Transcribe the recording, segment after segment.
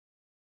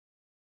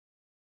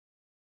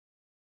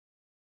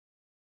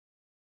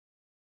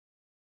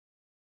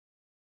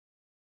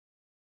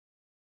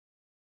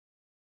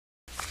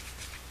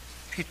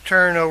If you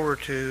turn over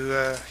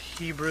to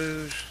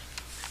Hebrews,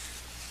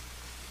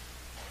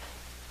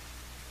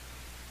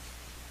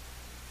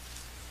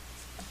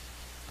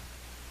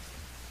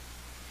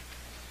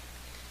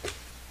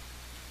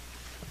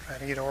 try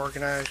to get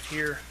organized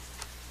here.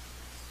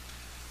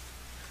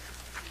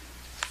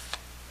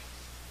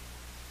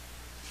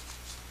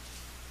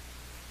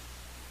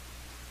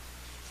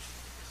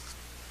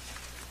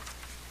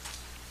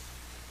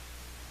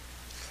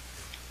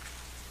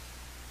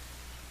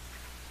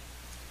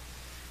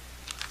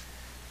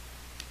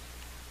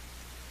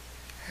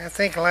 I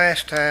think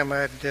last time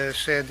I'd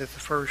said that the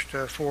first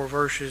 4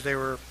 verses, they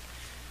were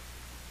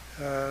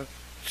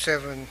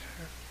 7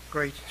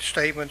 great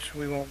statements.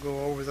 We won't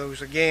go over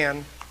those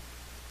again,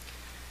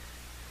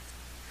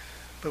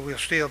 but we'll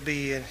still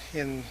be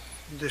in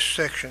this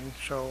section.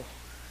 So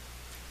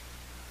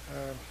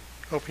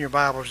open your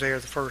Bibles there,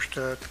 the first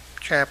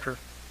chapter.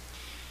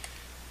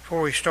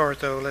 Before we start,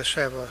 though, let's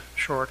have a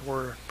short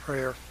word of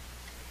prayer.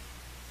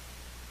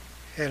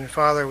 Heavenly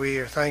Father, we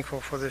are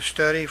thankful for this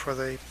study, for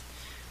the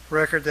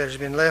record that has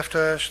been left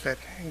us, that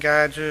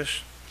guides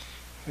us.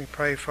 We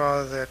pray,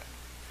 Father, that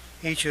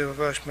each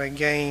of us may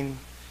gain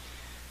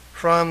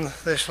from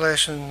this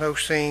lesson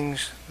those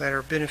things that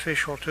are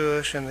beneficial to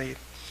us in the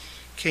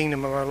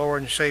kingdom of our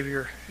Lord and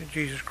Savior,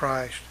 Jesus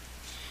Christ.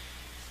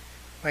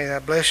 May thy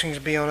blessings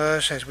be on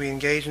us as we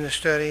engage in the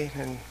study,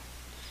 and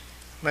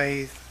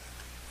may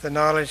the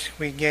knowledge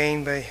we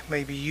gain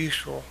may be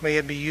useful. May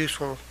it be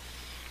useful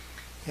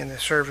in the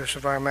service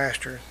of our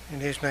Master. In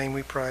his name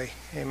we pray.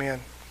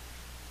 Amen.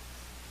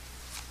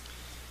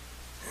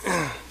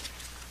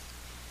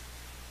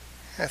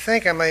 I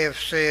think I may have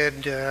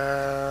said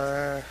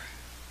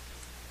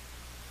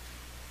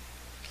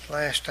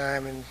last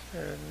time, and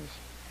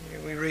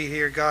we read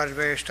here, God at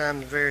various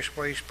times in various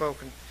ways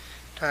spoke in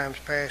times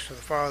past to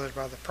the fathers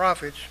by the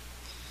prophets.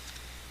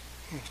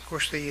 And of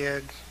course,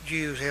 the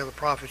Jews held the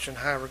prophets in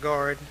high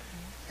regard,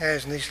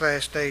 has in these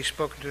last days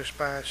spoken to us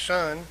by his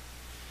Son.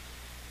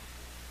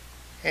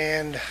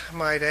 And I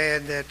might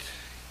add that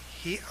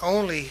he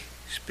only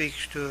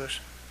speaks to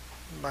us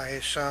by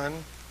his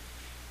Son,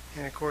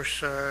 and of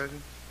course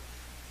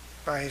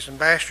by his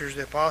ambassadors,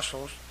 the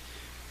apostles.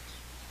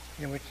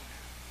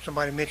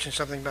 Somebody mentioned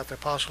something about the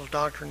apostles'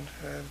 doctrine.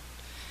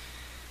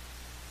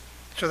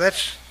 So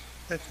that's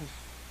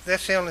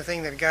the only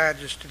thing that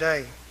guides us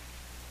today.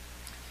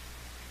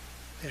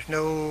 There's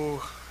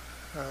no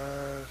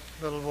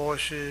little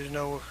voices,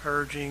 no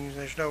urgings.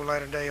 There's no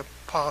latter-day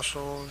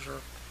apostles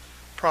or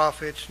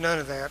prophets, none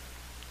of that.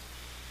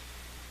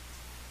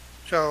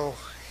 So,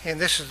 and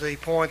this is the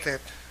point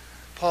that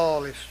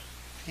Paul, if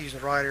he's the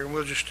writer, and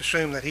we'll just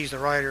assume that he's the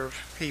writer of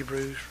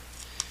Hebrews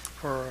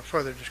for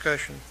further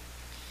discussion.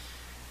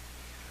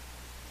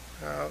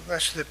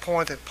 That's the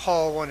point that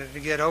Paul wanted to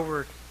get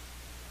over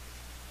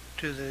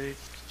to the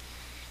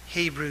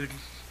Hebrew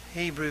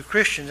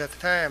Christians at the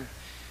time.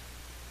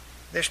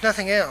 There's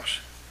nothing else.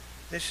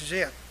 This is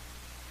it.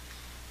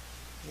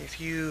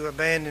 If you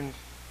abandon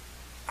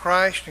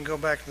Christ and go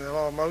back to the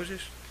law of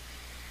Moses,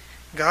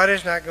 God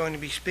is not going to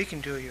be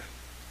speaking to you.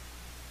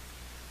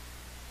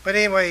 But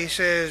anyway, he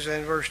says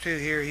in verse 2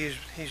 here,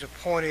 he's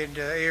appointed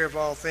heir of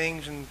all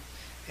things, and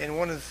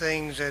one of the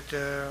things that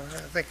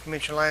I think I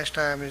mentioned last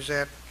time is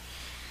that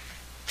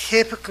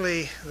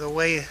typically the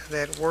way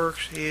that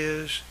works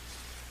is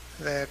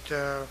that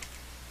the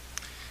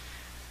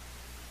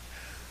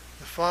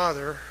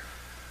father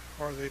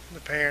or the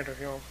parent, or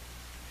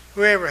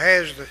whoever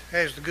has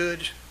the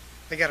goods,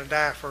 they got to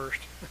die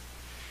first.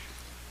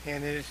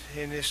 And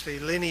it's the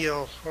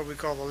lineal, what we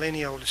call the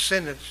lineal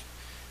descendants.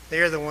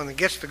 They're the one that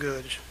gets the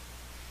goods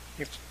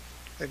if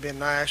they've been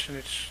nice and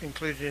it's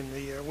included in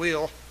the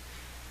will.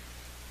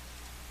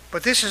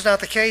 But this is not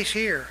the case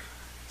here.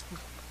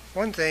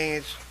 One thing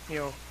is,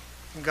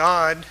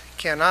 God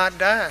cannot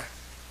die.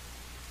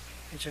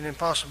 It's an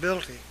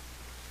impossibility.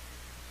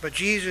 But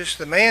Jesus,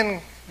 the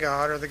man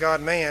God, or the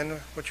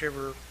God-man,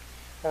 whichever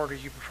order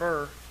you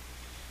prefer,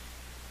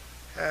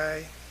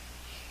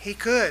 he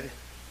could.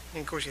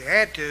 And of course he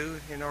had to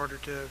in order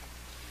to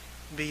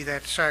be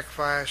that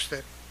sacrifice,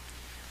 that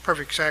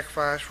perfect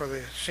sacrifice for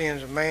the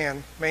sins of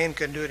man. Man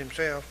couldn't do it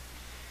himself.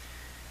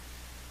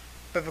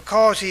 But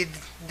because he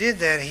did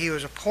that, he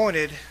was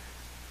appointed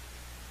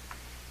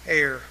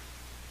heir.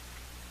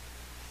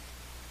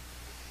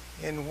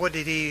 And what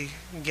did he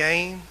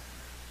gain?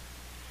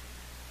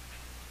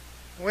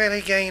 Well,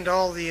 he gained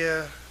all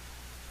the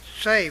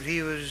saved.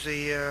 He was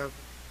the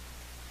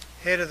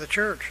head of the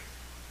church.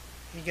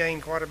 He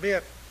gained quite a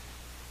bit.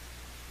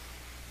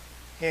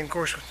 And of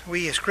course,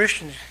 we as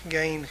Christians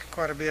gain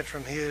quite a bit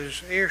from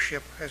his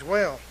heirship as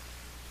well.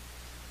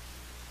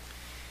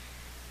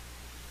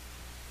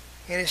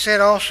 And it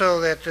said also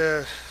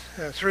that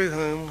through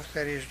whom,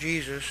 that is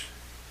Jesus,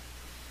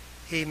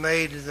 he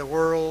made the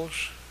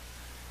worlds.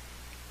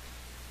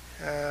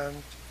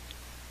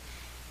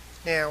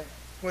 Now,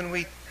 when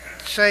we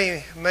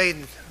say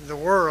made the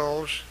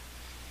worlds,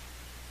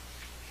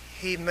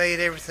 he made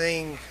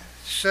everything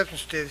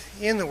substantive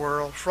in the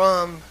world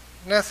from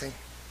nothing.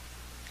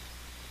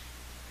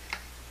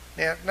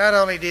 Now, not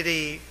only did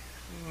he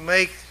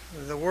make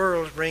the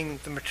worlds, bring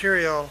the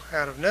material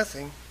out of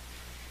nothing,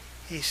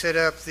 he set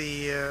up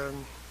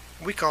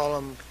we call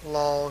them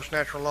laws,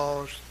 natural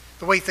laws,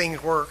 the way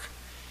things work.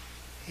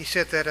 He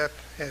set that up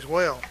as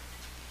well.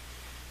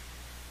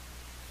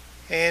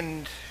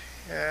 And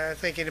I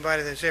think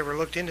anybody that's ever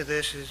looked into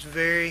this is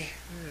very,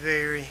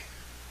 very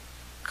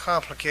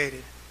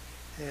complicated.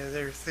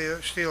 There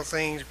are still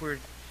things we're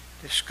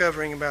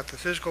discovering about the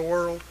physical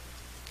world,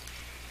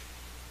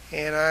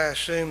 and I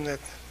assume that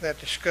that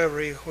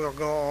discovery will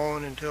go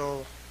on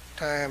until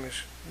time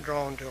is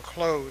drawn to a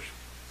close.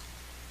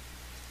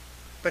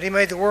 But he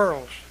made the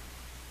worlds,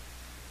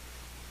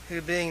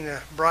 who being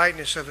the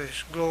brightness of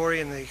his glory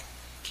in the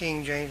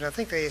King James. I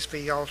think the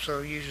ASB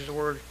also uses the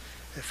word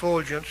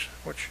effulgence,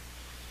 which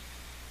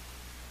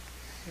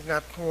is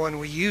not one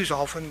we use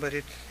often, but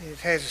it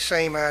has the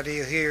same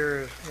idea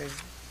here.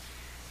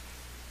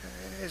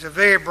 It's a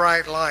very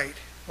bright light,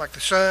 like the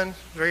sun,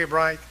 very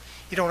bright.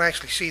 You don't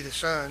actually see the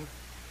sun,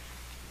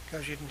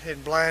 because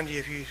it'd blind you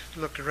if you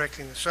look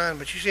directly in the sun,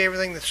 but you see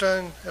everything the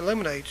sun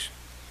illuminates.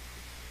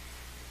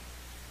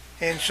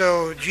 And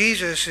so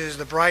Jesus is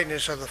the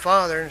brightness of the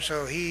Father, and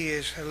so he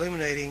is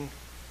illuminating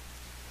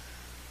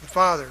the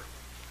Father.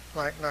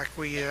 Like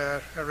we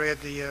I read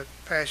the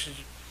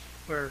passage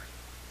where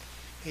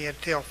he had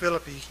to tell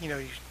Philip,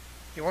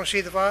 you want to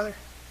see the Father?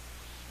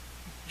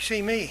 You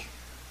see me.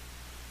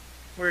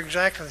 We're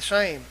exactly the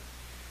same.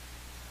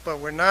 But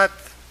we're not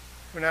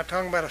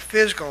talking about a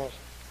physical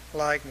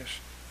likeness.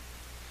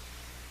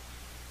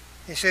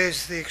 He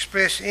says the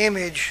express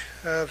image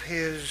of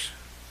his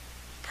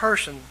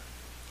person.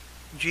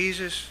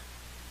 Jesus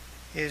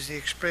is the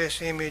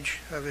express image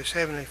of his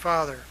heavenly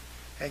Father.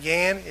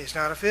 Again, it's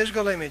not a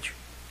physical image,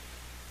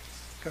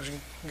 because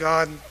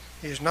God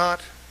does not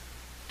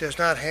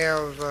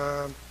have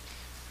a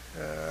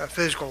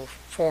physical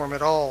form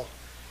at all.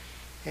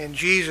 And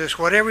Jesus,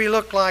 whatever he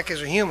looked like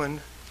as a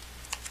human,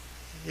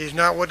 is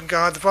not what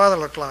God the Father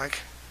looked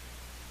like.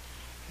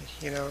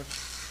 It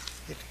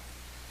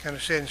kind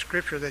of said in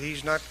Scripture that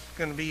he's not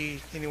going to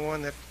be he's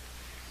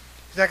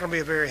not going to be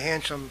a very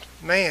handsome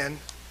man.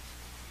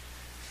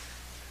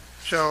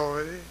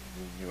 So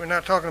we're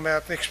not talking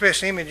about, the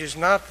express image is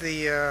not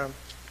the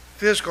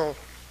physical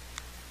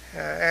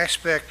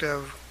aspect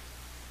of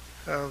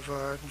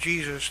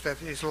Jesus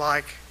that is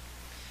like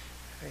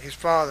his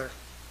Father.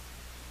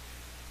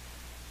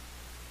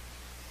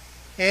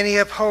 And he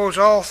upholds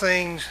all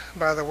things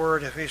by the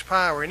word of his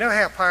power. You know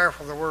how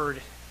powerful the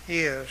word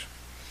is.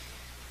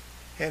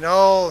 And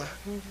all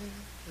the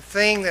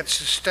thing that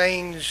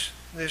sustains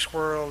this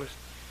world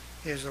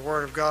is the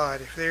word of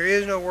God. If there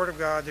is no word of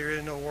God, there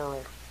is no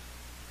world.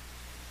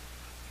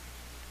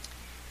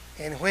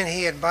 And when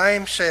he had by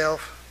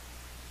himself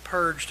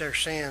purged their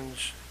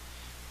sins,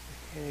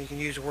 and you can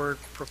use the word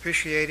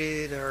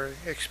propitiated or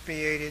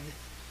expiated,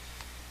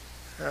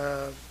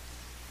 but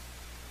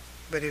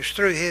it was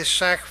through his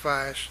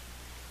sacrifice.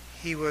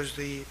 He was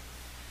the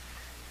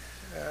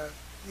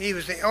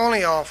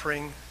only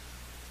offering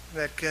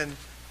that could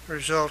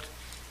result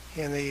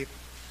in the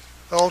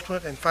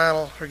ultimate and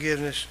final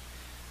forgiveness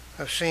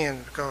of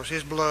sin, because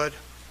his blood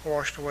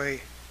washed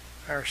away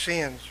our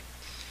sins.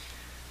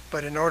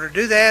 But in order to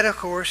do that, of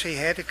course, he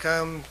had to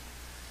come,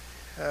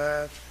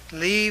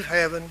 leave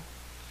heaven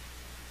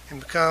and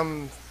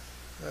become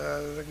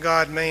the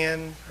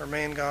God-man or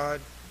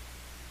man-God,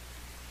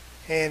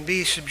 and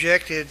be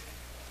subjected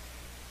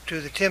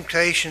to the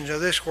temptations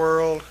of this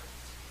world,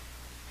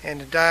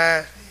 and to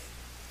die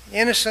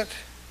innocent,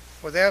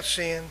 without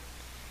sin,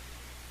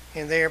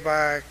 and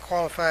thereby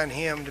qualifying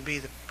him to be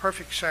the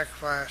perfect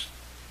sacrifice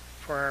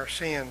for our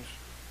sins.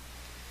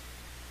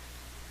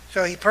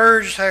 So he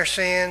purged our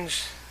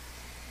sins,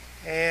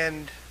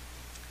 and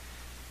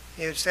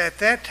it was at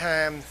that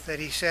time that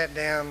he sat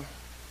down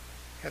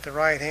at the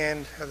right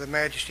hand of the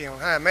Majesty on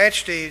high.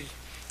 Majesty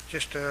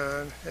just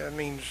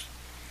means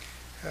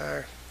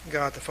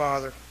God the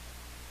Father.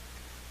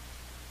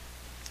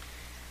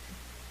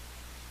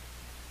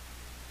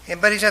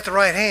 But he's at the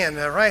right hand.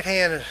 The right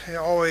hand is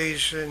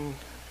always, in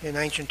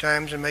ancient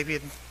times, and maybe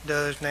it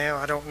does now,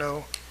 I don't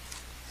know,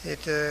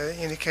 it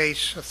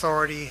indicates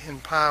authority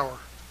and power.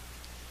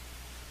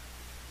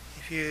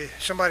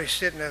 If somebody's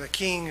sitting at a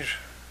king's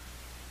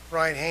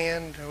right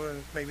hand, or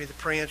maybe the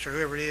prince or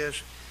whoever it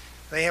is,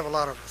 they have a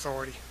lot of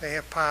authority. They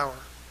have power.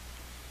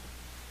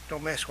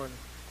 Don't mess with them.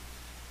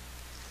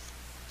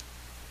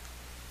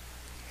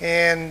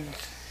 And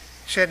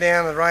sat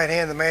down at the right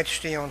hand of the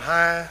Majesty on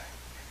high,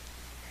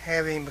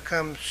 having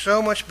become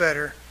so much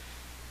better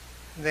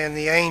than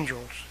the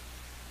angels.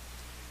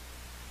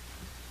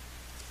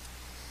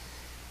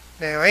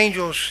 Now,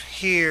 angels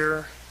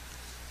here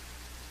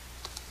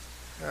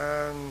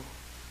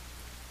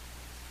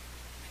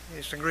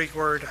is the Greek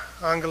word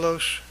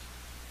angelos,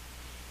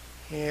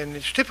 and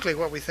it's typically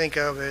what we think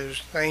of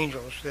as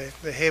angels,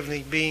 the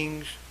heavenly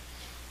beings.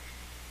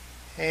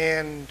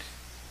 And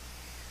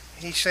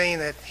he's saying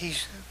that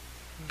he's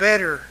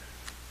better,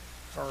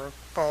 or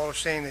Paul is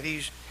saying that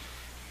he's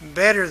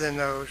better than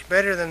those,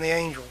 better than the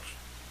angels,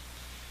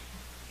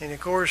 And of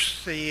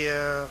course,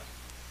 the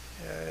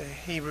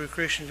Hebrew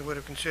Christians would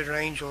have considered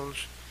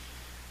angels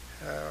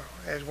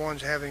as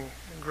ones having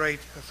great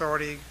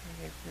authority,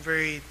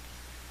 very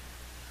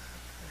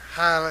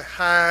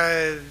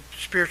high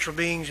spiritual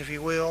beings, if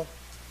you will.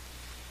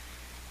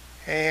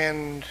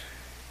 And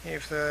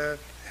if the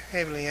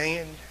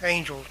heavenly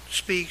angel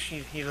speaks,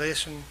 you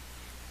listen.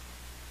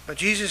 But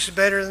Jesus is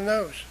better than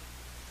those.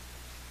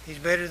 He's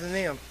better than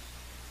them.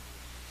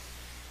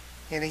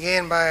 And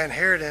again, by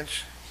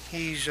inheritance,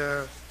 he's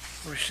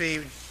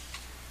received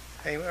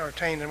or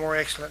attained a more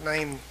excellent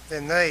name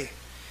than they.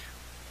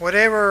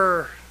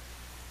 Whatever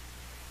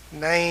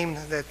name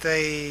that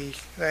the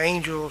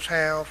angels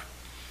have,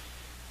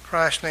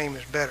 Christ's name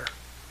is better.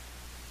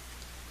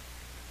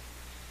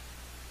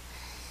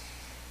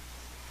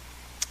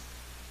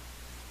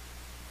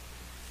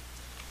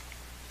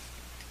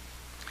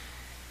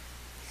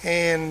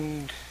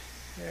 And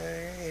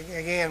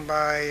again,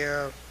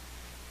 by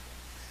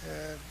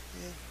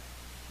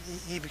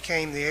he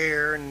became the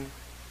heir and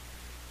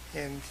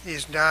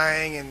is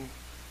dying and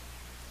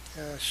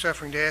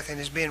suffering death and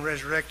is being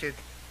resurrected.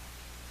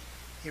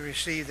 He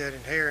received that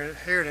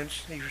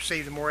inheritance. He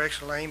received a more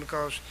excellent name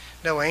because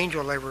no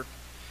angel ever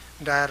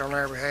died on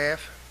our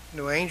behalf.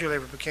 No angel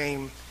ever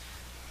became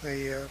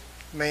the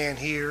man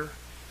here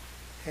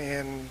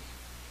and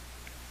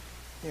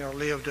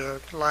lived a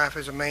life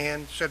as a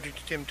man, subject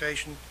to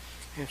temptation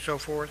and so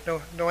forth.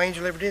 No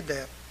angel ever did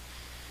that.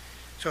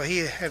 So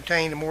he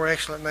obtained a more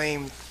excellent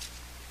name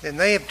than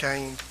they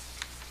obtained.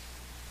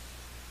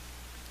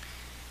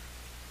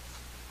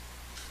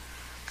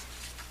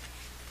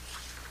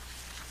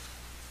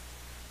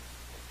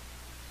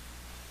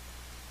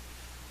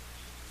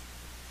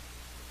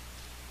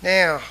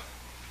 Now,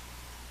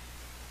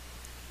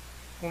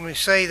 when we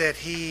say that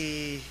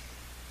he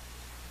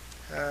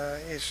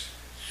is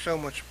so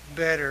much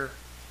better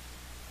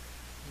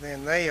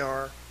than they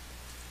are,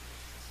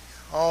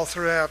 all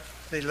throughout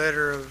the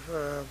letter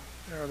of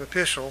or the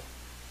epistle,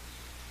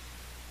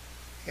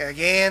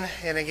 again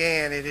and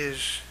again it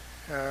is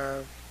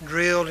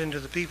drilled into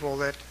the people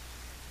that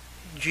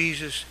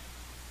Jesus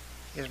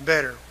is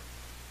better.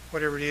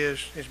 Whatever it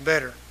is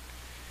better.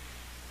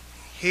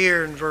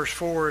 Here in verse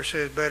 4 it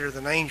says better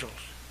than angels.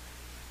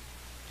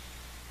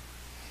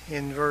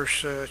 In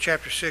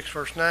chapter 6,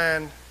 verse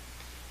 9,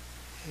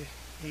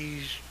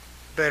 he's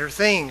better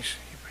things.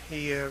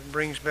 He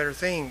brings better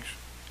things.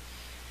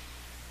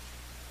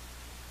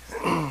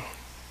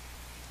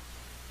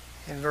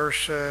 In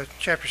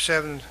chapter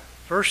 7,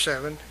 verse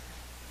 7,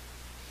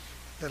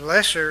 the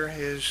lesser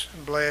is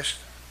blessed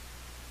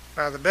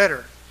by the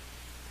better.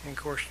 And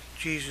of course,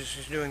 Jesus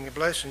is doing the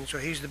blessing, so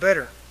he's the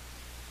better.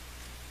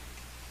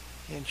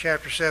 In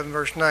chapter 7,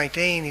 verse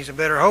 19, he's a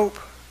better hope.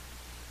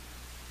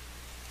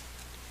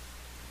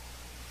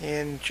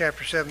 In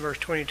chapter 7, verse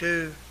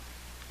 22,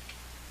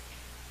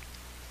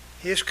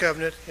 his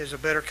covenant is a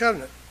better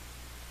covenant.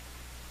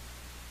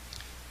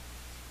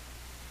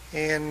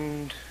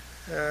 In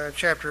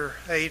chapter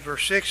 8,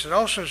 verse 6, it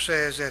also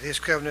says that his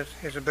covenant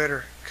is a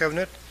better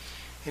covenant,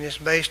 and it's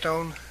based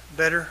on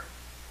better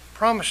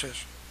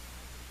promises.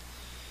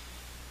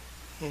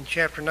 In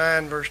chapter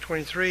 9, verse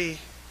 23,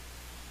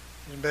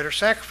 better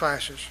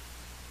sacrifices.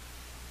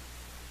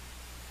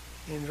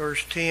 In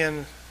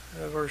chapter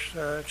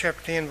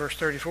 10, verse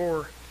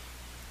 34,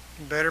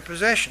 better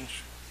possessions.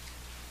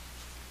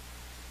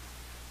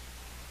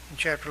 In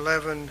chapter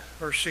 11,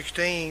 verse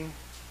 16,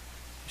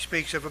 he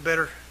speaks of a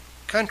better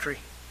country.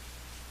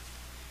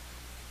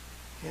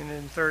 And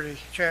in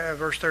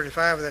verse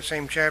 35 of that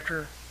same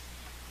chapter,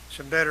 it's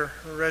a better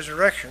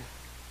resurrection.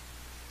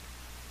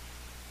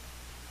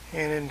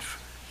 And in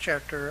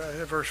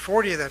verse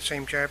 40 of that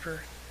same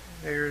chapter,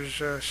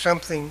 there's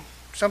something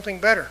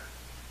better.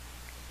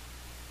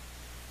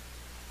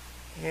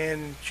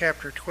 In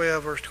chapter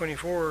 12, verse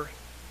 24,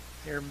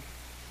 there are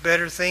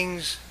better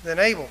things than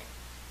Abel.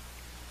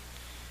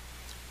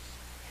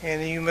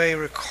 And you may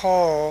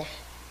recall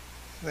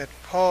that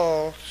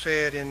Paul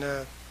said in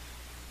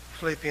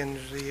Philippians,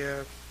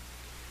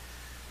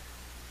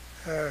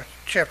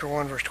 chapter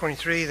 1, verse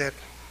 23, that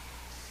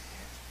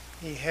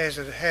he has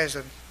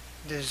a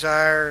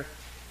desire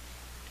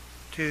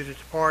to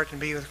depart and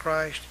be with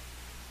Christ,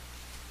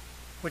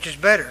 which is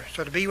better.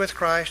 So to be with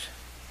Christ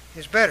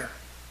is better.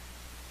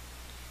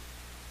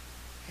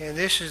 And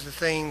this is the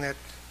thing that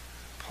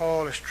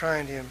Paul is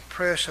trying to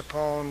impress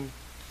upon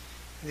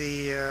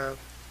the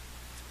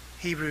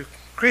Hebrew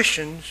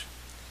Christians,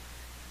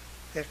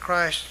 that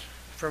Christ,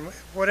 from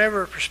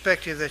whatever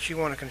perspective that you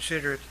want to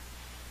consider it,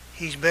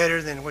 he's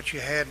better than what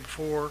you had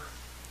before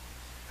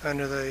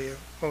under the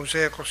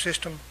Mosaical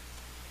system.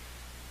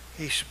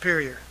 He's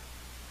superior.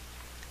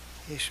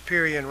 He's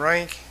superior in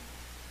rank,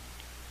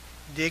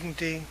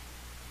 dignity,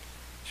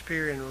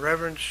 superior in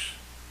reverence.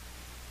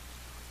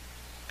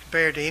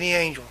 Compared to any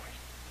angel,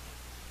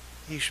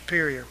 he's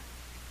superior.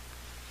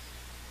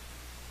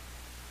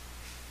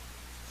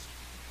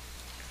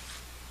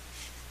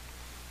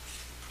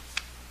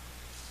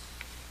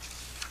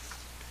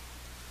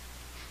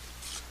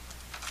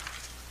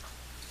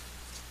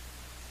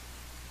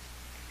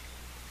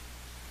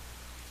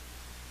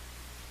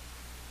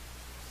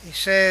 He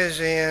says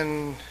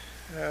in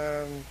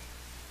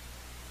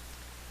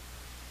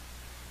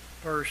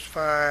verse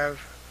 5,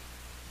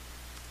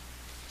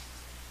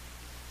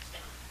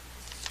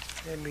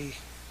 let me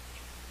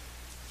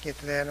get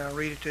to that and I'll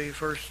read it to you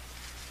first.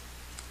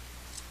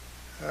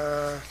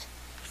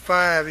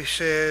 5, he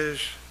says,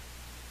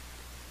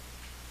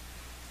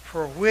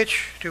 for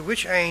which of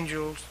the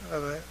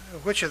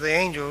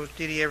angels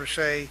did he ever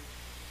say,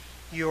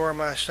 you are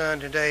my son,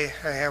 today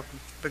I have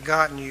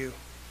begotten you?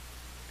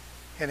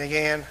 And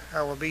again,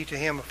 I will be to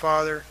him a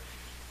father,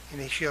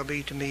 and he shall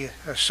be to me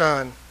a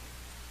son.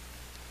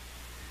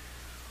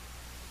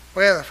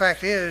 Well, the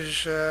fact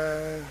is,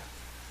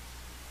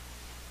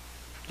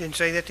 didn't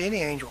say that to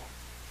any angel.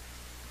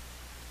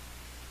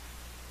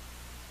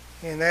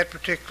 In that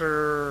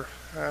particular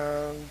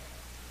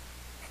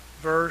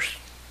verse,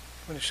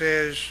 when it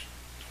says,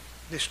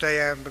 this day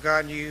I have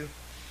begotten you,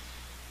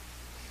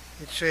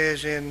 it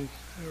says in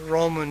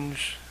Romans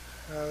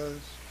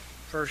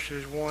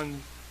verses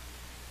 1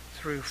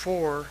 through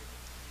 4,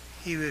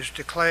 he was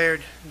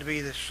declared to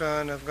be the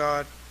Son of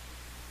God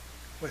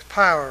with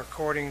power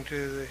according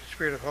to the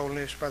Spirit of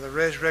holiness by the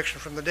resurrection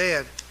from the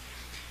dead.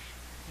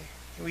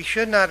 We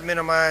should not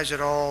minimize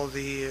at all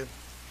the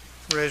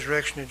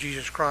resurrection of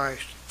Jesus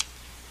Christ,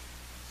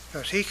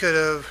 because he could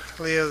have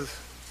lived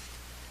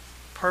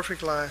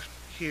perfect life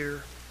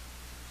here.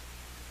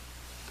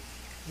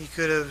 He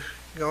could have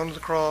gone to the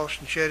cross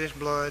and shed his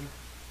blood.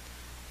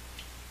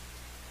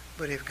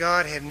 But if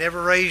God had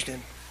never raised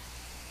him,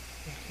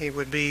 he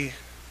would be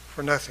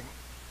for nothing.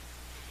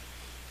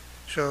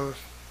 So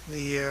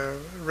the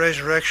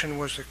resurrection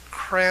was the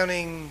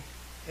crowning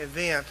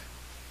event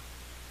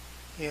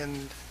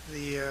in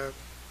the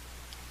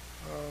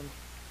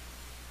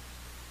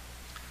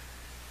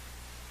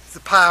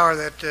power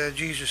that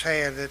Jesus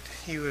had, that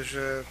he was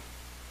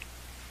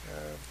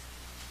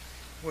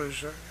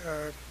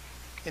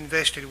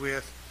invested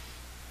with,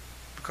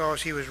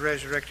 because he was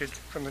resurrected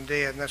from the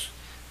dead, and that's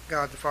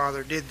God the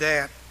Father did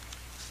that.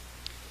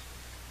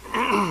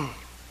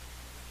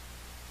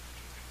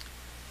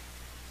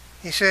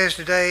 He says,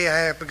 today I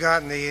have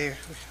begotten thee.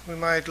 We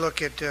might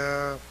look at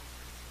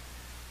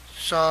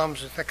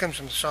Psalms. That comes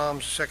from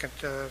Psalms, second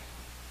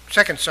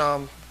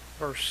Psalm,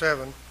 verse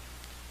 7.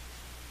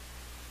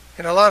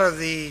 And a lot of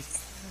the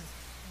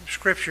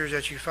scriptures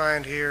that you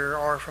find here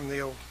are from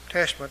the Old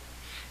Testament.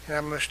 And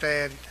I must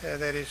add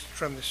that is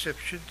from the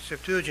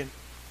Septuagint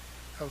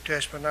Old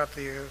Testament, not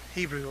the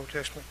Hebrew Old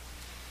Testament.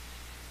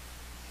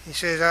 He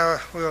says, I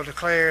will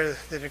declare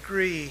the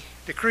decree.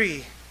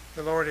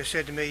 The Lord has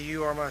said to me,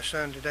 you are my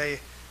son, today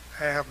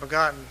I have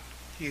begotten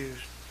you.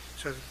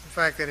 So the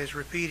fact that it's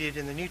repeated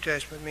in the New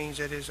Testament means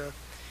that it's a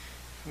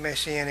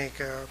messianic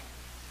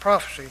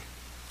prophecy.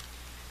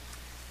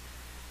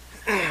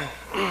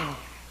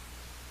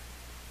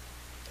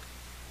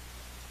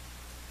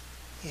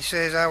 He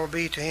says, I will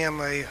be to him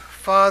a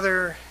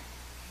father,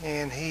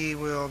 and he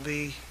will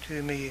be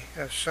to me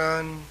a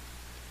son.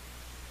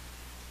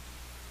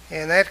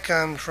 And that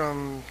comes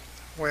from,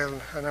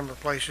 well, a number of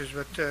places,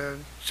 but 2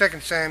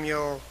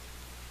 Samuel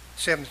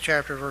 7th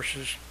chapter,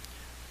 verses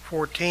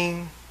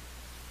 14.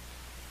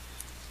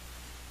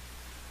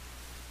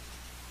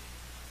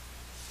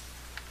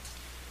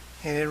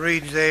 And it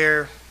reads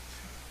there,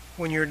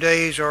 when your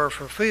days are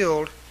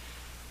fulfilled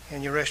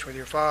and you rest with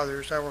your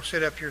fathers, I will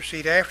set up your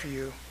seed after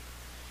you,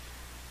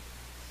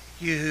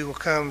 you who will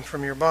come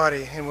from your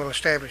body, and will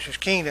establish his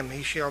kingdom.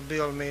 He shall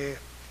build a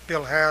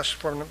house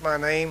for my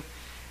name,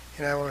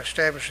 and I will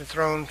establish a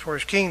throne for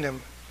his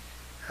kingdom.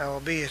 I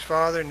will be his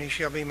father, and he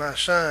shall be my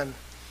son.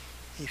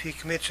 If he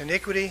commits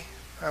iniquity,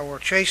 I will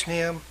chasten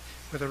him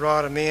with the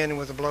rod of men and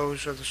with the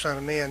blows of the Son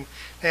of Men.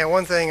 Now,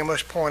 one thing I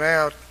must point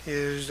out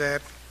is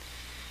that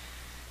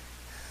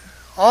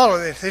all of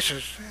this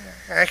has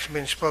actually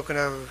been spoken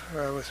of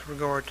with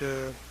regard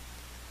to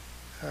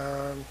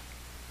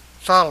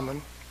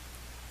Solomon.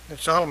 That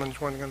Solomon's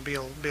one going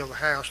to build a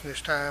house in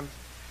this time.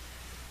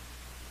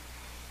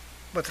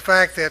 But the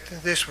fact that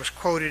this was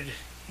quoted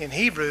in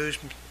Hebrews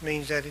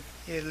means that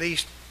at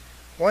least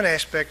one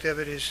aspect of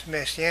it is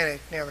messianic.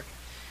 Now the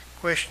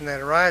question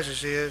that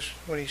arises is,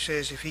 when he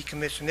says, if he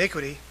commits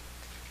iniquity,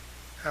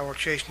 I will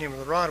chasten him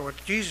with a rod. Well,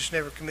 Jesus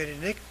never committed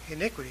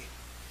iniquity.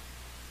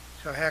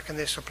 So how can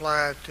this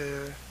apply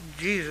to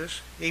Jesus,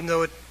 even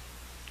though it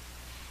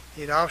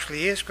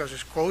obviously is, because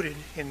it's quoted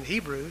in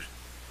Hebrews?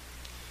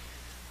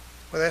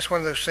 Well, that's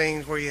one of those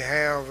things where you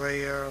have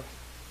a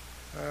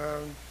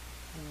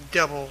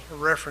double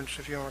reference,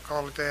 if you want to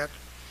call it that,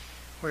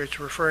 where it's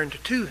referring to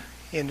two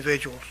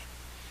individuals.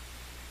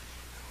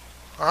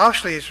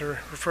 Obviously, it's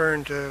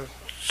referring to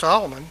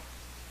Solomon,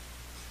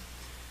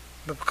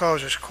 but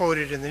because it's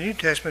quoted in the New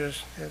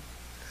Testament,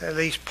 at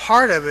least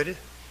part of it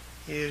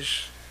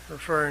is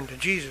referring to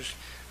Jesus,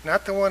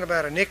 not the one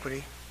about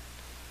iniquity,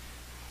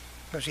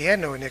 because he had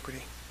no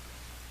iniquity.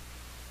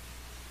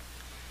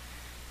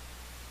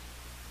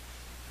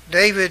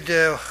 David,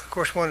 of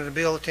course, wanted to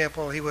build a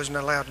temple. He wasn't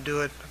allowed to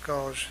do it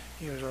because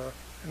he was a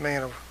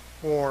man of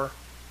war.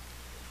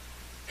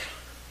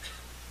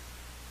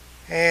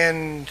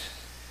 And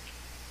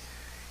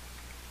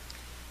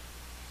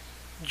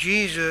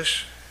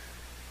Jesus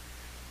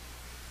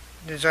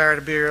desired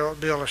to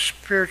build a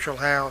spiritual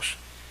house,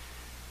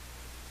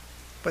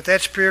 but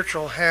that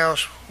spiritual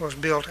house was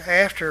built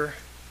after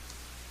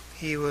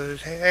he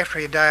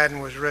died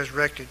and was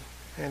resurrected.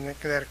 And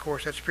that, of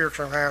course, that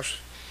spiritual house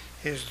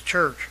is the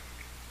church.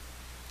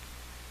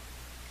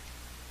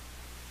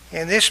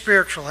 And this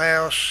spiritual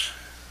house,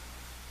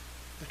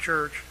 the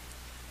church,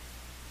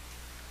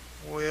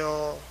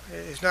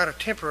 is not a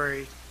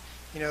temporary,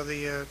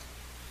 the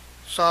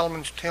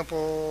Solomon's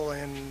temple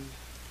and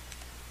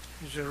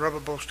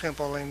Zerubbabel's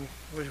temple, and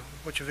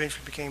which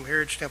eventually became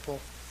Herod's temple.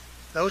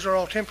 Those are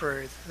all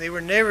temporary. They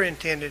were never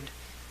intended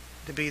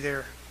to be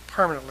there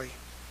permanently.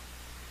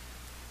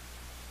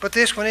 But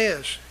this one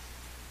is.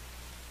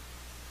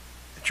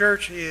 The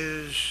church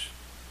is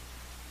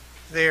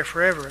there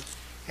forever.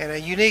 And a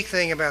unique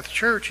thing about the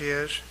church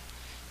is,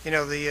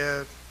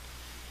 the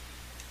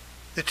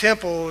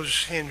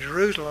temples in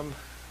Jerusalem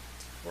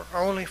were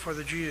only for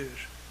the Jews.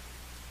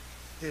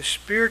 This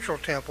spiritual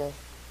temple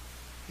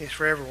is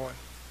for everyone.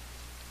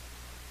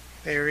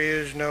 There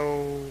is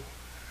no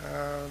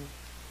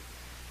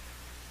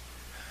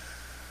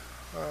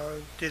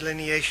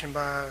delineation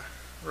by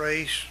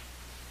race.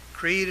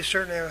 Creed is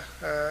certainly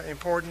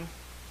important,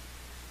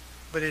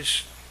 but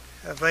it's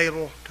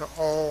available to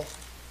all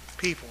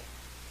people.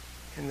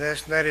 And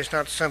that is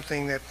not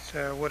something that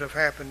would have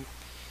happened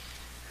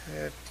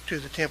to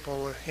the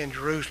temple in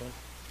Jerusalem.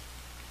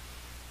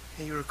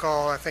 You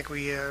recall, I think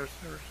we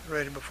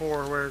read it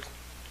before, where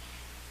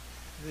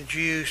the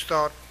Jews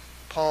thought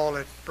Paul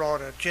had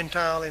brought a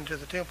Gentile into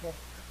the temple.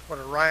 What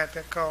a riot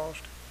that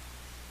caused.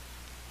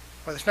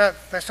 Well,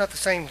 that's not the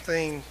same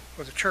thing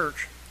with the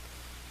church.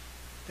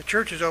 The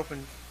church is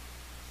open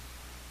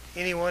to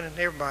anyone and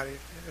everybody,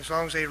 as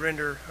long as they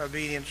render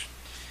obedience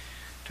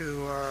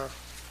to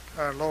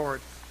our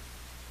Lord.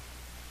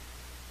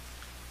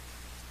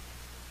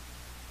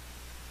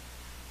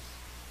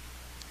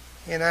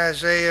 In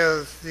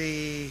Isaiah,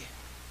 the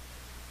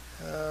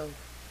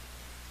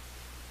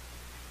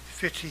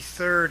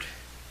 53rd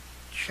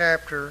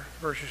chapter,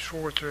 verses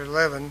 4 through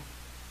 11,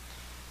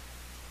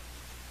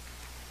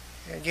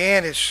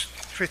 again, it's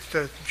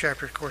 53rd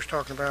chapter, of course,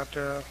 talking about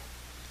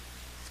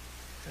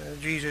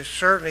Jesus.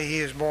 Certainly he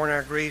has borne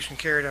our griefs and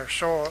carried our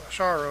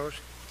sorrows,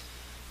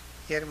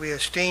 yet we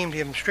esteemed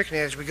him stricken.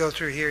 As we go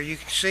through here, you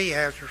can see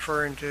how it's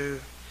referring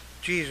to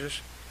Jesus.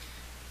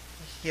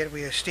 Yet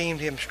we esteemed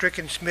him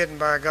stricken, smitten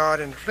by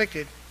God, and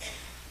afflicted,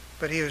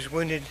 but he was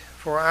wounded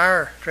for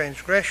our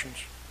transgressions.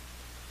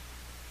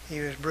 He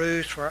was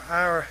bruised for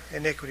our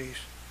iniquities.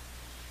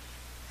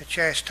 The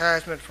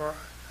chastisement for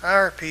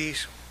our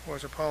peace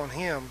was upon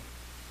him,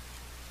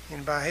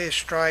 and by his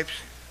stripes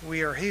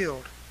we are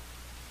healed.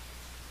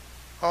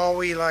 All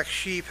we like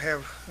sheep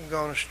have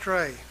gone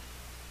astray.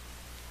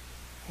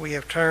 We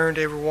have turned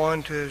every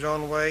one to his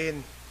own way,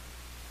 and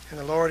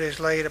the Lord has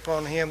laid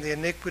upon him the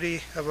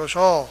iniquity of us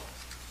all.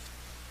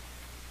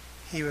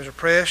 He was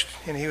oppressed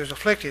and he was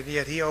afflicted,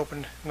 yet he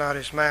opened not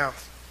his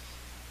mouth.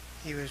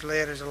 He was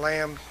led as a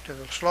lamb to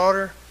the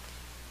slaughter,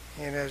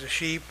 and as a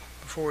sheep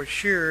before its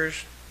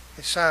shearers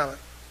is silent.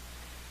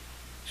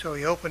 So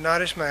he opened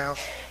not his mouth.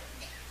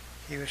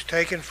 He was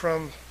taken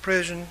from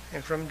prison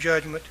and from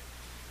judgment.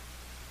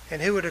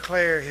 And who would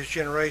declare his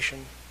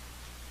generation?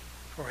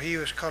 For he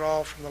was cut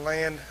off from the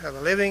land of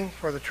the living.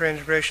 For the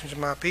transgressions of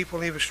my people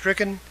he was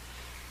stricken,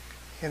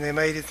 and they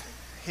made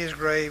his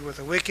grave with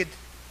the wicked.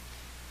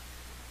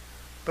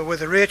 But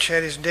with the rich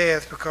at his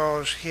death,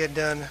 because he had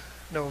done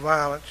no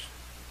violence,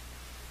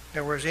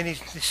 there was any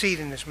deceit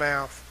in his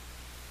mouth.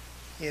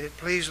 Yet it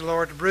pleased the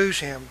Lord to bruise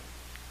him.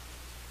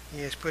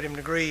 He has put him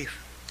to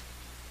grief.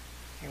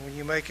 And when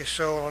you make his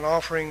soul an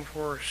offering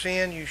for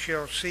sin, you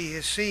shall see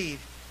his seed,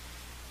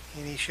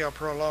 and he shall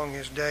prolong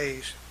his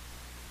days.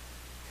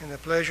 And the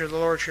pleasure of the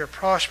Lord shall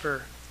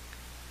prosper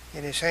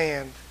in his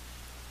hand.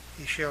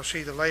 He shall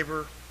see the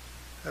labor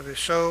of his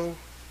soul,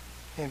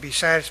 and be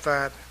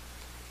satisfied.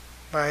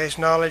 By his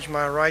knowledge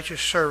my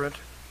righteous servant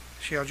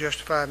shall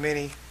justify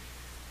many,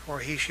 for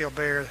he shall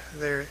bear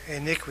their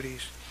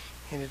iniquities.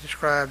 And it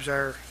describes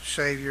our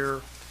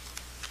Savior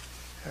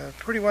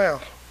pretty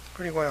well.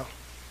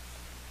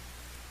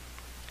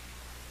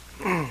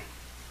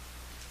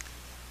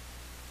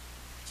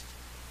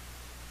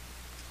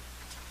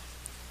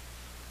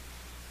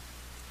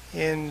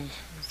 In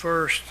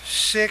verse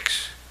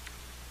 6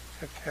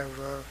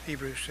 of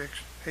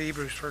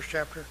Hebrews first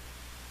chapter,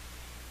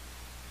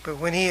 but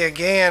when he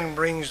again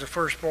brings the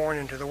firstborn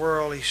into the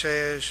world, he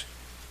says,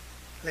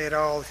 let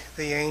all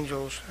the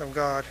angels of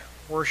God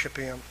worship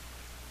him.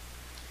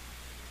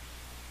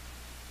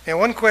 Now,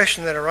 one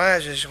question that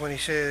arises when he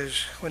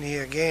says, when he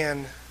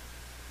again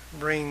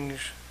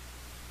brings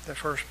the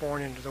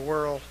firstborn into the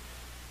world,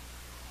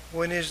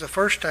 when is the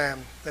first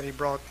time that he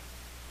brought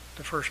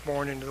the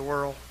firstborn into the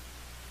world?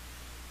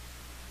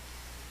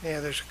 Now,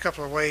 there's a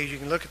couple of ways you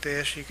can look at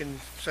this. You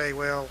can say,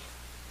 well,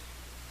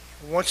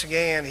 once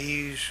again,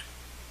 he's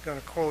going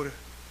to quote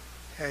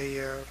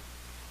a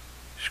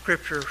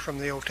scripture from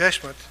the Old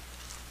Testament.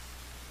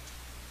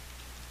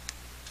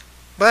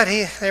 But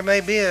there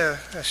may be a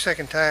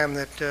second time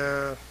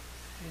that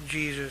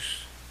Jesus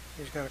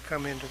is going to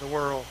come into the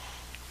world.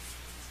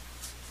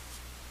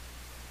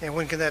 And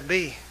when can that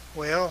be?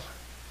 Well,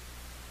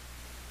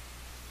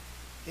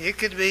 it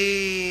could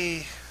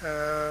be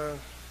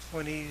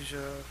when he's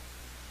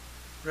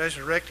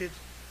resurrected.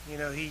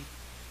 He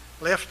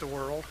left the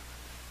world,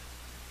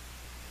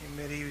 and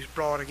that he was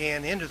brought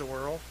again into the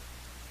world.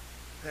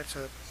 That's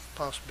a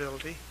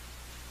possibility.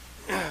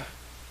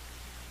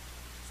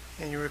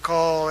 And you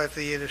recall at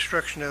the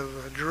destruction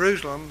of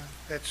Jerusalem,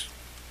 that's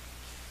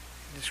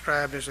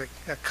described as a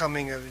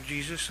coming of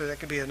Jesus, so that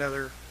could be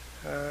another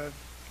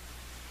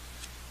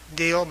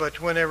deal. But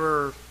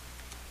whenever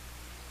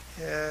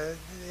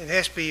it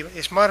has to be,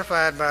 it's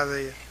modified by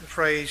the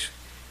phrase,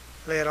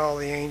 "Let all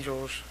the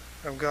angels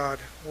of God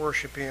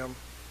worship him."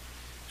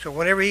 So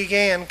whenever he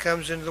again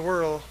comes into the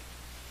world,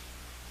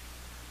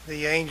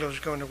 the angels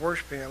are going to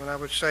worship him, and I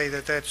would say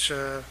that that's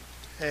at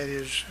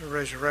his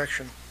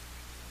resurrection.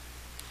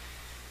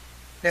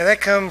 Now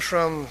that comes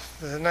from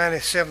the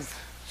 97th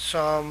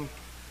Psalm,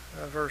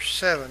 verse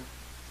 7.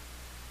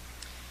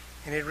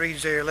 And it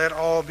reads there, "Let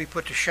all be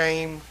put to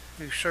shame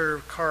who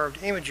serve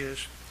carved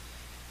images,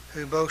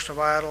 who boast of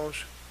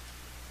idols.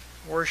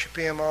 Worship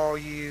him, all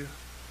you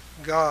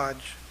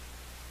gods."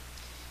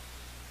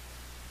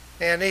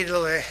 Now I need a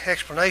little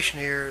explanation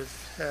here.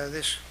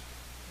 This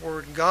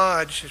word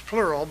gods is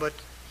plural, but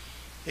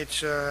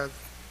it's the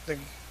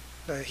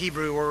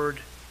Hebrew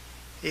word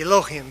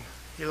Elohim.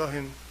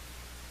 Elohim.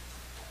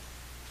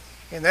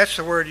 And that's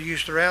the word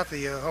used throughout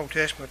the Old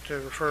Testament to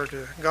refer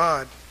to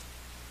God.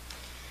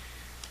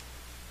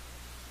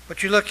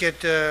 But you look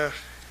at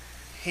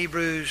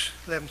Hebrews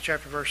 11th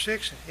chapter verse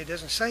 6, it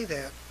doesn't say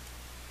that.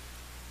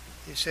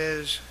 It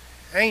says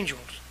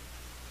angels.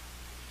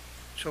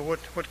 So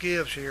what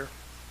gives here?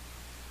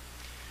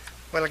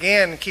 Well,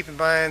 again, keep in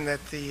mind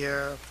that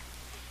the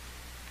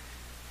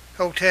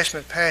Old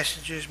Testament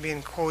passages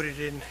being quoted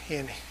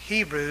in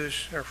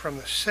Hebrews are from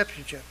the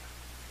Septuagint.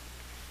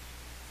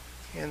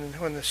 And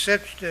when the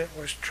Septuagint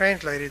was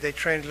translated, they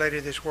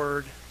translated this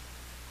word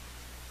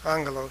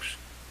angelos,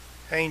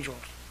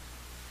 angels.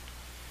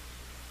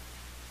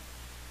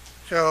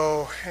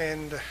 So,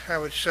 and I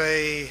would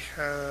say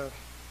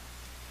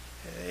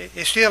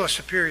it's still a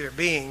superior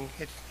being.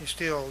 It's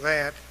still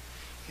that.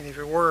 And if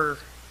it were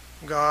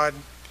God,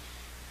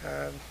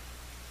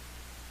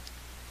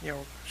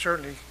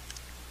 certainly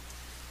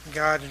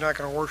God is not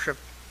going to worship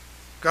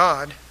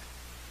God.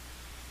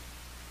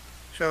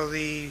 So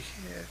the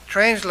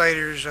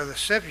translators of the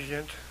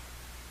Septuagint,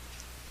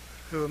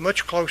 who are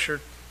much closer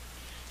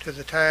to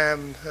the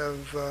time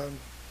of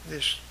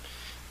this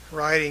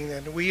writing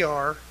than we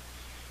are,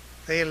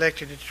 they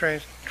elected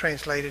to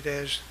translate it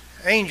as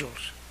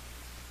angels.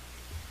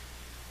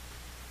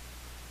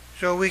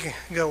 So we can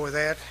go with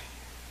that.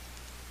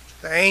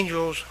 The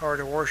angels are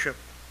to worship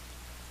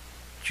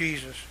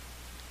Jesus.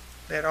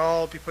 Let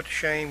all be put to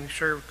shame who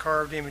serve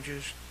carved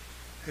images,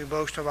 who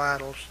boast of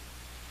idols.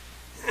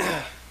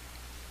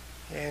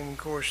 And of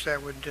course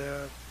that would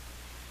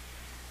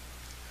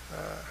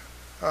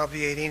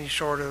obviate any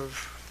sort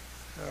of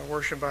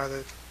worship by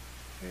the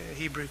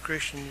Hebrew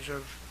Christians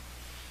of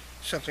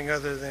something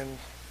other than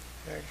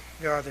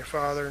God their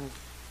Father. And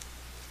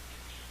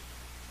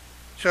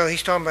so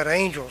he's talking about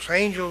angels.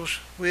 Angels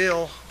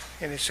will,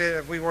 and it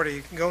said, we've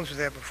already gone through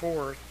that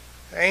before,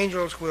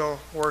 angels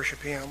will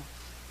worship him.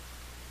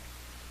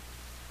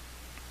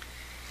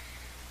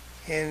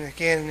 And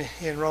again,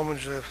 in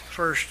Romans, the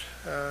first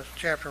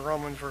chapter of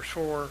Romans, verse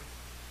 4,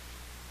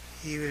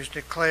 he was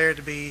declared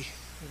to be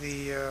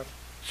the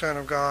Son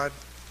of God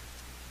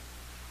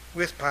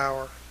with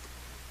power,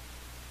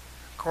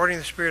 according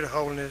to the Spirit of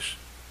holiness,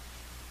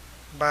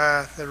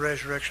 by the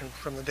resurrection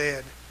from the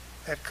dead.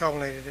 That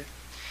culminated it.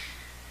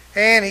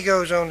 And he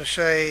goes on to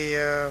say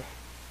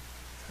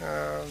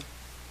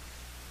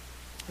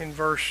in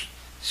verse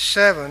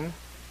 7,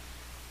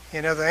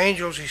 and of the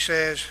angels he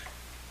says,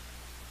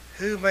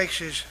 who makes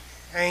his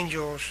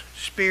angels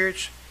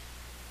spirits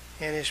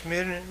and his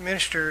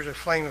ministers a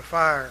flame of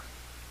fire.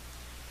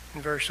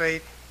 In verse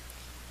 8,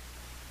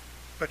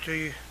 but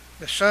to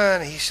the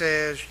Son he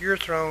says, your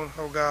throne,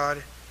 O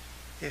God,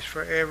 is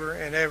forever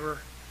and ever.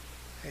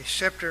 A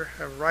scepter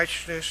of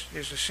righteousness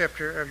is the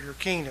scepter of your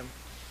kingdom.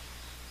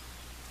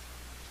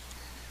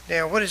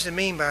 Now, what does it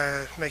mean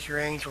by make your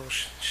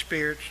angels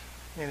spirits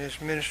and his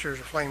ministers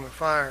a flame of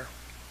fire?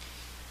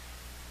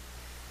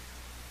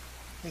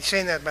 He's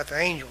saying that about the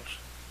angels.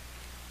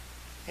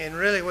 And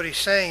really what he's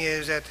saying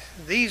is that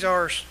these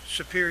are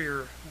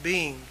superior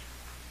beings.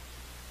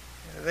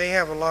 They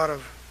have a lot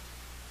of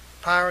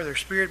power. They're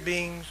spirit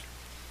beings.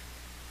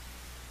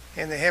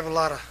 And they have a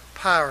lot of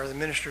power, the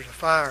ministers of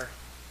fire.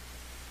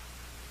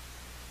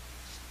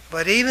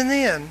 But even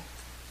then,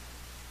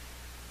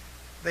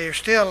 they are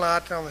still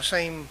not on the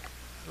same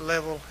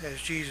level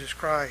as Jesus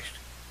Christ.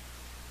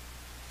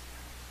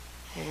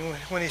 And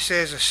when he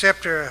says a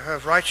scepter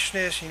of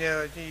righteousness,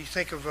 you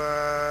think of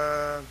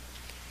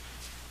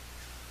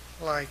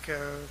like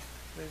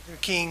the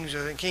kings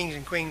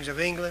and queens of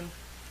England.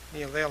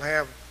 They'll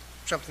have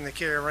something they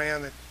carry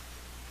around that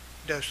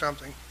does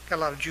something. Got a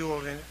lot of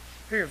jewels in it.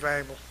 Very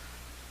valuable.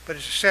 But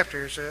it's a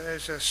scepter.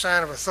 It's a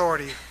sign of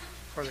authority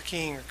for the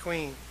king or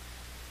queen.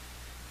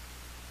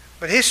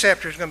 But his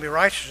scepter is going to be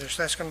righteousness.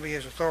 That's going to be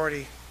his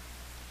authority.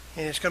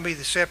 And it's going to be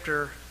the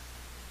scepter,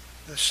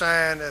 the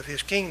sign of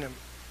his kingdom,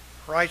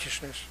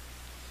 righteousness.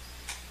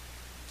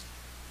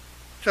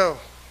 So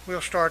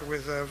we'll start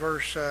with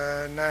verse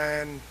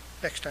 9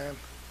 next time.